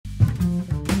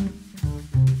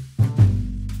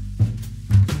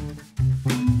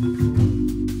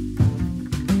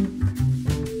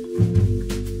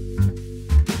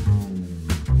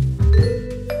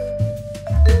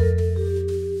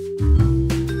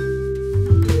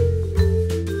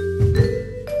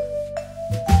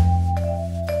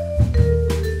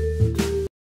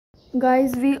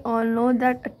Guys, we all know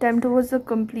that attempt was a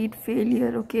complete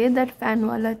failure, okay? That fan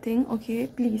wala thing, okay?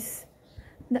 Please.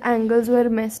 The angles were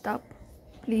messed up.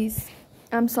 Please.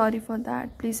 I'm sorry for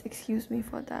that. Please excuse me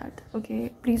for that,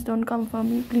 okay? Please don't come for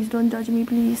me. Please don't judge me,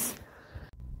 please.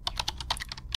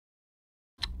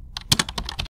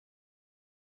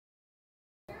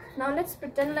 Now let's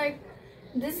pretend like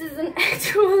this is an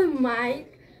actual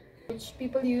mic which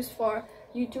people use for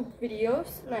YouTube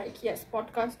videos, like, yes,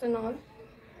 podcast and all.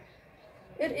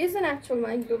 It is an actual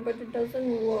mic though, but it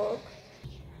doesn't work.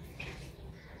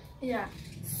 Yeah,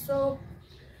 so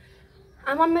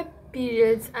I'm on my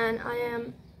periods and I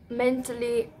am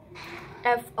mentally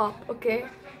F up, okay?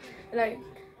 Like,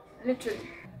 literally.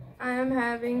 I am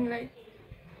having like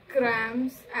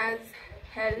cramps as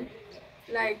hell.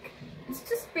 Like, it's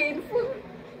just painful.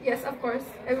 Yes, of course,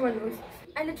 everyone knows.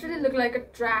 I literally look like a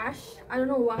trash. I don't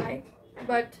know why,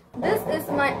 but this is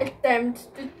my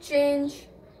attempt to change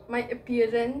my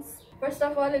appearance. First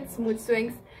of all, it's mood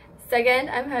swings. Second,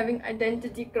 I'm having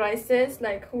identity crisis.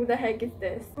 Like, who the heck is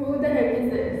this? Who the heck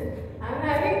is this? I'm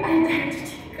having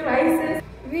identity crisis.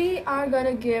 We are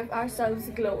gonna give ourselves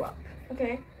a glow up,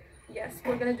 okay? Yes,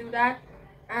 we're gonna do that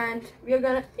and we're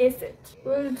gonna ace it.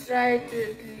 We'll try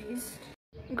to at least.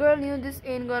 Girl knew this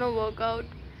ain't gonna work out,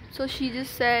 so she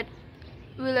just said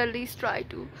we'll at least try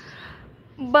to.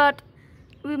 But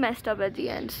we messed up at the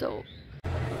end, so.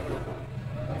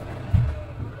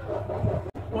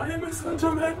 Why am I so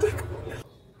dramatic?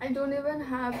 I don't even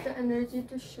have the energy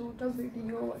to shoot a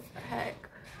video. What the heck?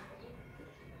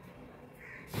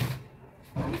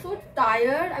 I'm so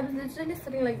tired. I was literally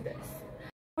sitting like this.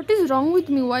 What is wrong with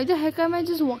me? Why the heck am I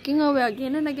just walking away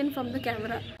again and again from the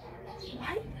camera?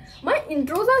 Why? My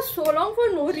intros are so long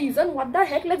for no reason. What the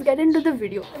heck? Let's get into the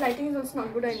video. The lighting is also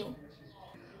not good, I know.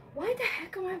 Why the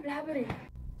heck am I blabbering?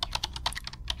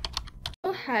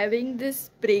 I'm having this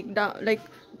breakdown. Like,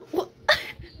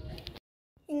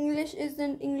 English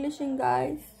isn't Englishing,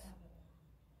 guys.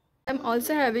 I'm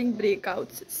also having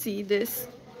breakouts. See this?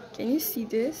 Can you see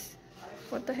this?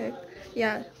 What the heck?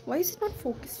 Yeah, why is it not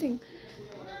focusing?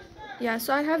 Yeah,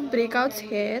 so I have breakouts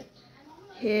here.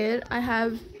 I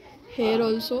have here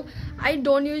also. I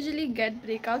don't usually get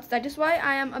breakouts. That is why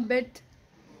I am a bit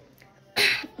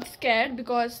scared,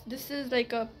 because this is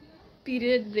like a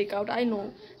period breakout. I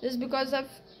know this is because of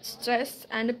stress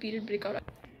and a period breakout.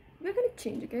 We're gonna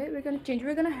change, okay? We're gonna change.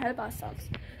 We're gonna help ourselves.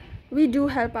 We do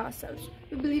help ourselves.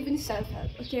 We believe in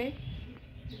self-help, okay?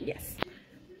 Yes.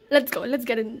 Let's go. Let's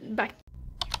get in back.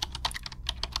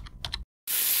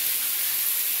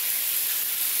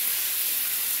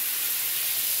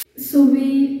 So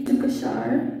we took a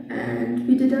shower and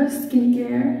we did our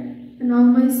skincare, and now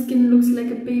my skin looks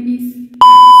like a baby's.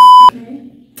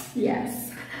 Okay?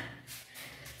 Yes.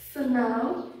 So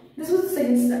now this was the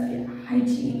second step, yeah.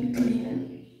 Hygiene,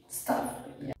 cleaning stuff.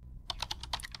 Yeah.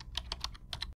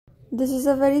 This is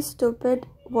a very stupid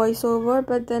voiceover,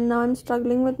 but then now I'm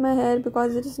struggling with my hair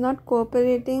because it is not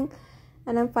cooperating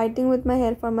and I'm fighting with my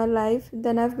hair for my life.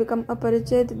 Then I've become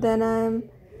aparichit. Then I'm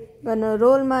gonna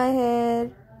roll my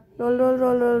hair,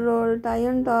 roll, tie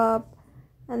on top,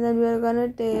 and then we're gonna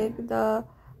take the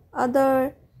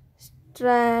other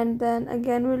strand, then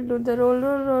again we'll do the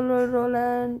roll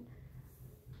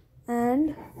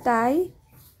and tie,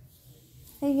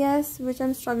 I guess, which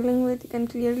I'm struggling with. You can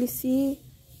clearly see.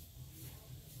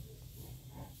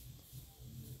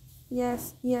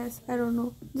 Yes, I don't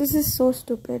know. This is so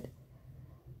stupid.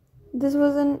 This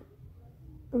wasn't,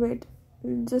 wait,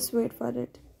 just wait for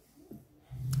it.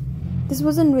 This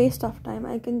was a waste of time,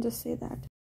 I can just say that.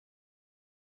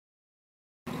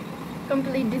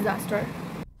 Complete disaster.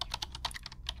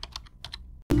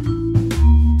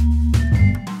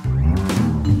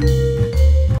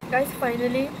 Guys,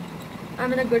 finally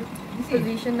I'm in a good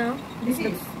position now. This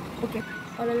looks okay.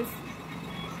 All of this,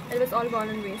 it was all gone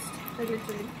in waste. Like,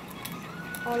 literally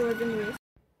all was in waste.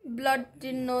 Blood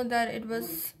didn't know that it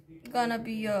was gonna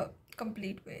be a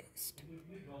complete waste.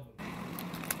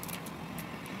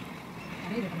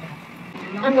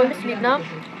 I'm going to sleep now.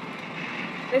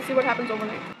 Let's see what happens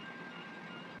overnight.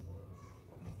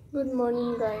 Good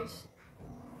morning, guys.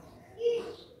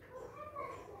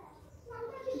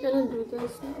 We're gonna do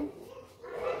this now.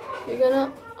 We're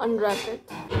gonna unwrap it.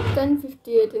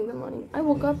 10:58 in the morning. I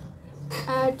woke up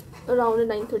at around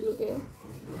 9:30, okay?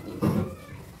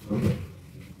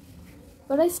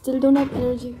 but I still don't have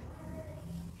energy.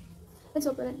 Let's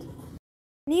open it.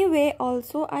 Anyway,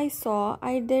 also I saw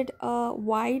I did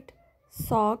white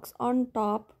socks on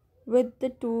top with the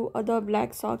 2 other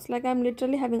black socks. Like I'm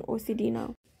literally having OCD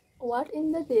now. What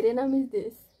in the Tere Naam is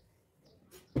this?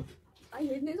 I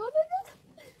hate this. What is this?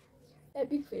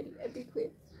 Epic fail. Epic fail.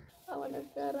 I wanna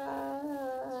cry.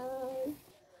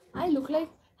 I look like,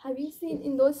 have you seen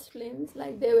in those films,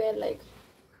 like they wear like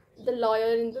the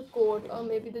lawyer in the court or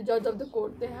maybe the judge of the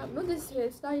court, they have no this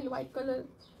hairstyle, white color,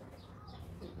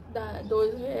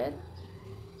 those hair,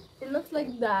 it looks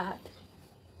like that.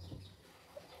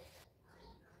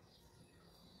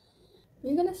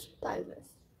 We're gonna style this.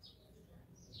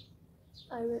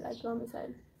 I will, I promise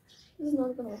I'll. This is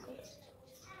not gonna work out.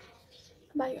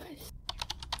 Bye guys.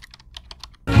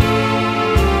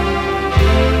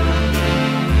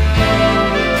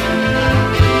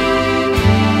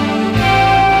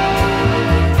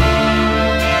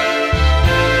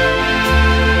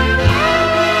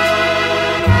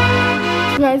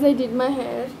 Guys, I did my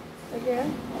hair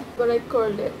again, but I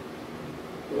curled it.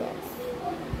 Yes,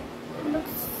 it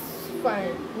looks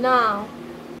fine now.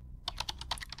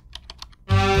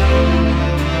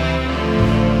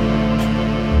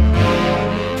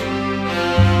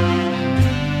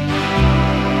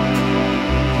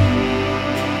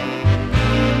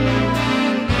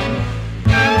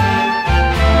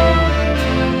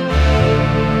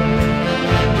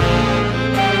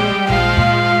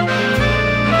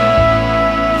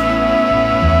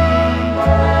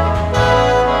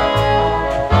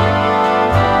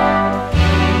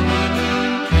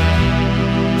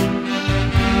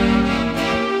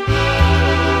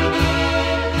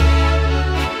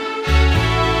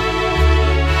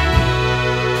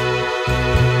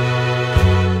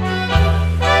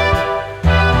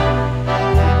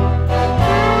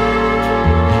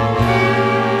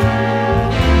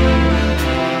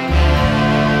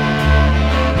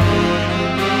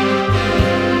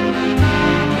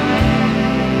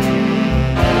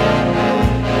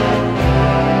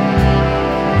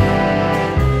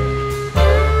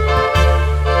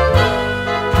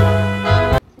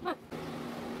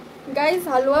 Guys,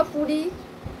 halwa puri,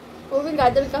 वो भी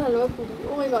गाजर का halwa puri.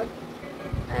 Oh my god!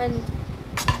 And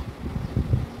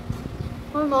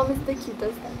my mom is the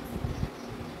cutest, guys.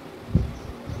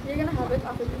 You're gonna have it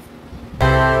after this.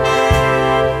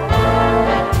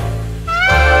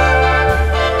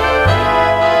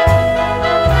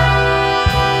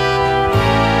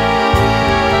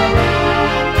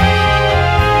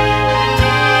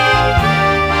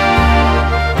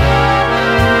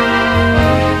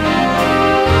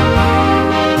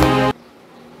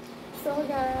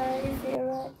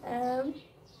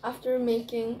 After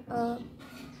making a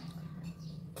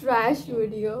trash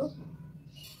video,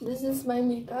 this is my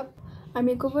makeup. My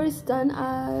makeover is done.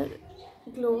 Our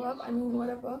glow up, I mean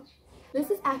whatever. This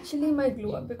is actually my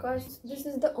glow up because this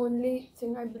is the only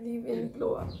thing I believe in,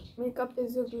 glow up. Makeup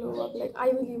is your glow up. Like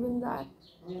I believe in that,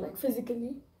 like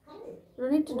physically. You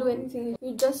don't need to do anything.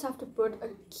 You just have to put a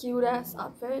cute ass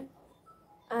outfit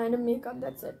and a makeup,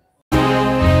 that's it.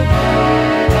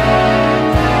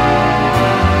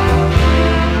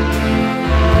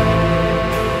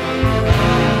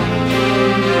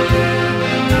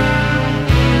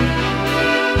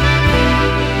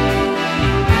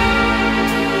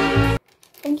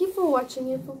 Watching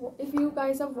it. If you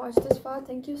guys have watched this far,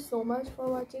 thank you so much for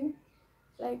watching.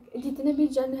 Like jitne bhi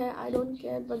jan hai, I don't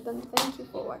care, but then thank you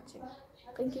for watching.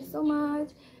 Thank you so much,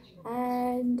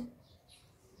 and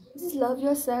just love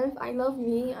yourself. I love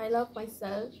me. I love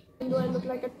myself. Even though I look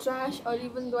like a trash, or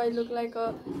even though I look like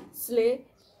a slay,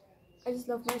 I just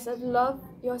love myself. Love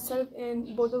yourself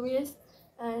in both the ways,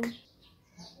 and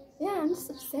yeah, I'm just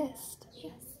obsessed.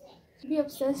 Yes, be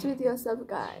obsessed with yourself,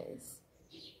 guys.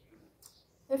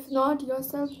 If not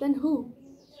yourself, then who?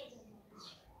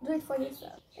 Do it for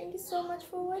yourself. Thank you so much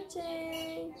for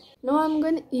watching. Now I'm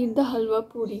gonna eat the halwa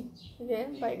puri. Okay,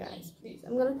 bye guys, please.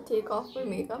 I'm gonna take off my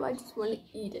makeup. I just want to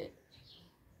eat it.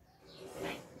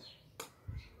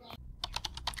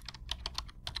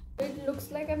 It looks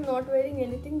like I'm not wearing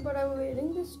anything, but I'm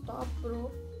wearing this top,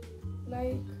 bro.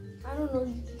 Like, I don't know,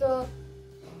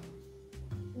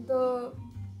 the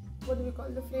what do we call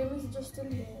it? The frame is just still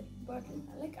here, but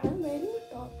like I'm wearing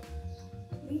a top.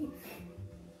 Please,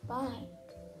 bye.